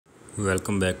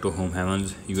Welcome back to Home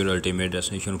Heavens, your ultimate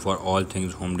destination for all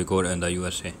things home decor in the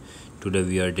USA. Today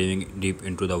we are diving deep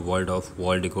into the world of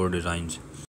wall decor designs.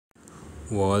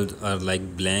 Walls are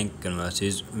like blank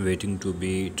canvases waiting to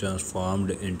be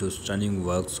transformed into stunning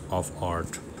works of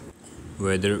art.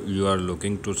 Whether you are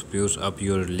looking to spruce up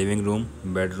your living room,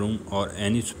 bedroom, or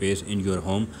any space in your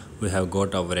home, we have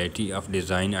got a variety of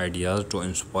design ideas to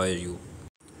inspire you.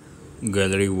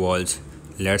 Gallery walls.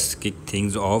 Let's kick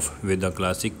things off with the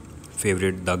classic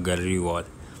favorite, the gallery wall.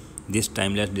 This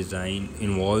timeless design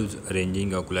involves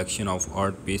arranging a collection of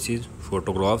art pieces,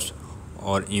 photographs,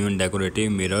 or even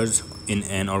decorative mirrors in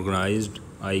an organized,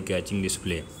 eye-catching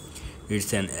display.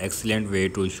 It's an excellent way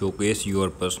to showcase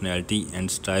your personality and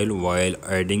style while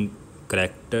adding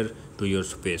character to your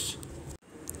space.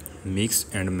 Mix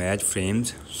and match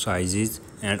frames, sizes,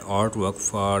 and artwork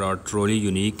for a truly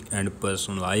unique and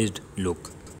personalized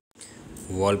look.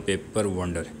 Wallpaper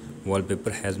wonder. Wallpaper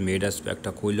has made a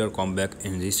spectacular comeback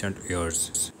in recent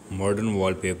years. Modern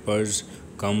wallpapers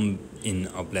come in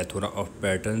a plethora of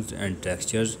patterns and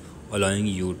textures, allowing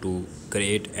you to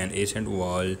create an accent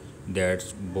wall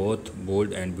that's both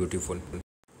bold and beautiful.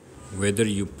 Whether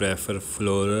you prefer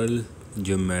floral,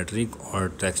 geometric, or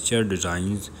textured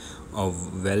designs, a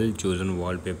well chosen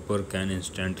wallpaper can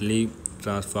instantly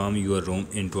transform your room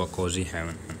into a cozy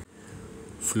heaven.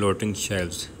 Floating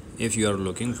shelves. If you are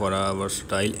looking for a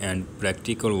versatile and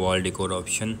practical wall decor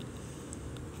option,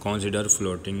 consider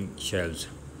floating shelves.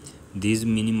 These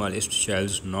minimalist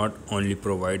shelves not only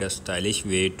provide a stylish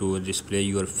way to display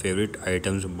your favorite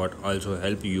items but also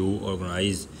help you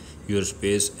organize your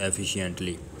space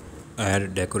efficiently.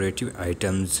 Add decorative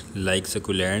items like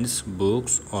succulents,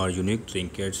 books, or unique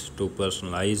trinkets to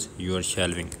personalize your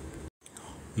shelving.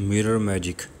 Mirror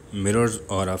magic. Mirrors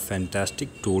are a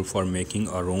fantastic tool for making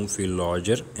a room feel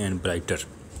larger and brighter.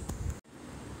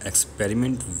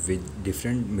 Experiment with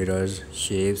different mirrors,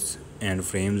 shapes, and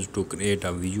frames to create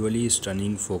a visually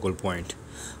stunning focal point.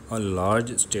 A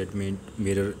large statement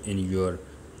mirror in your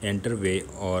entryway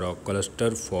or a cluster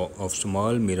of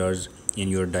small mirrors in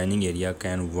your dining area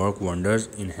can work wonders,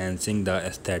 enhancing the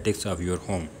aesthetics of your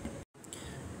home.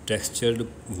 Textured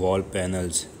wall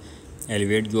panels.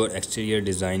 Elevate your exterior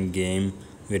design game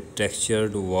with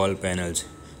textured wall panels.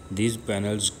 These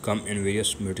panels come in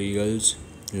various materials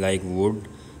like wood,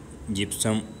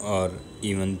 gypsum, or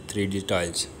even 3D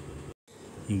tiles.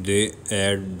 They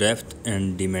add depth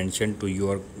and dimension to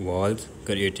your walls,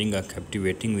 creating a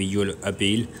captivating visual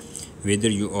appeal. Whether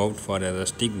you opt for a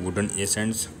rustic wooden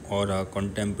accents or a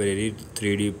contemporary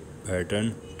 3D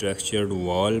pattern, textured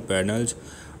wall panels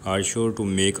are sure to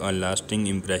make a lasting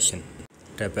impression.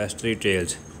 Tapestry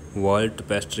trails. Wall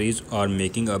tapestries are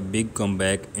making a big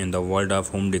comeback in the world of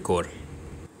home decor.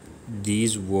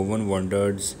 These woven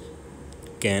wonders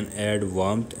can add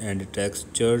warmth and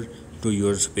texture to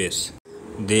your space.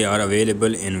 They are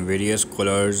available in various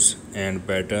colors and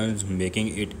patterns,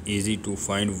 making it easy to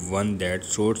find one that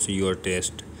suits your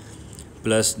taste.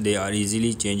 Plus, they are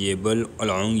easily changeable,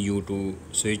 allowing you to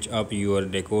switch up your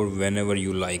decor whenever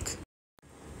you like.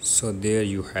 So, there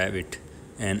you have it,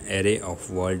 an array of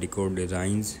wall decor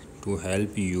designs to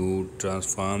help you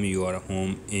transform your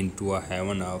home into a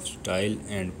heaven of style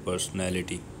and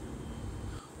personality.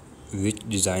 Which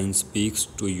design speaks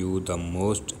to you the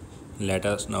most? Let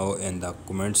us know in the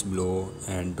comments below,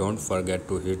 and don't forget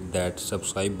to hit that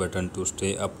subscribe button to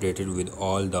stay updated with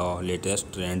all the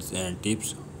latest trends and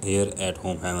tips here at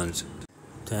Home Heavens.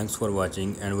 Thanks for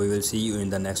watching, and we will see you in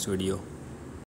the next video.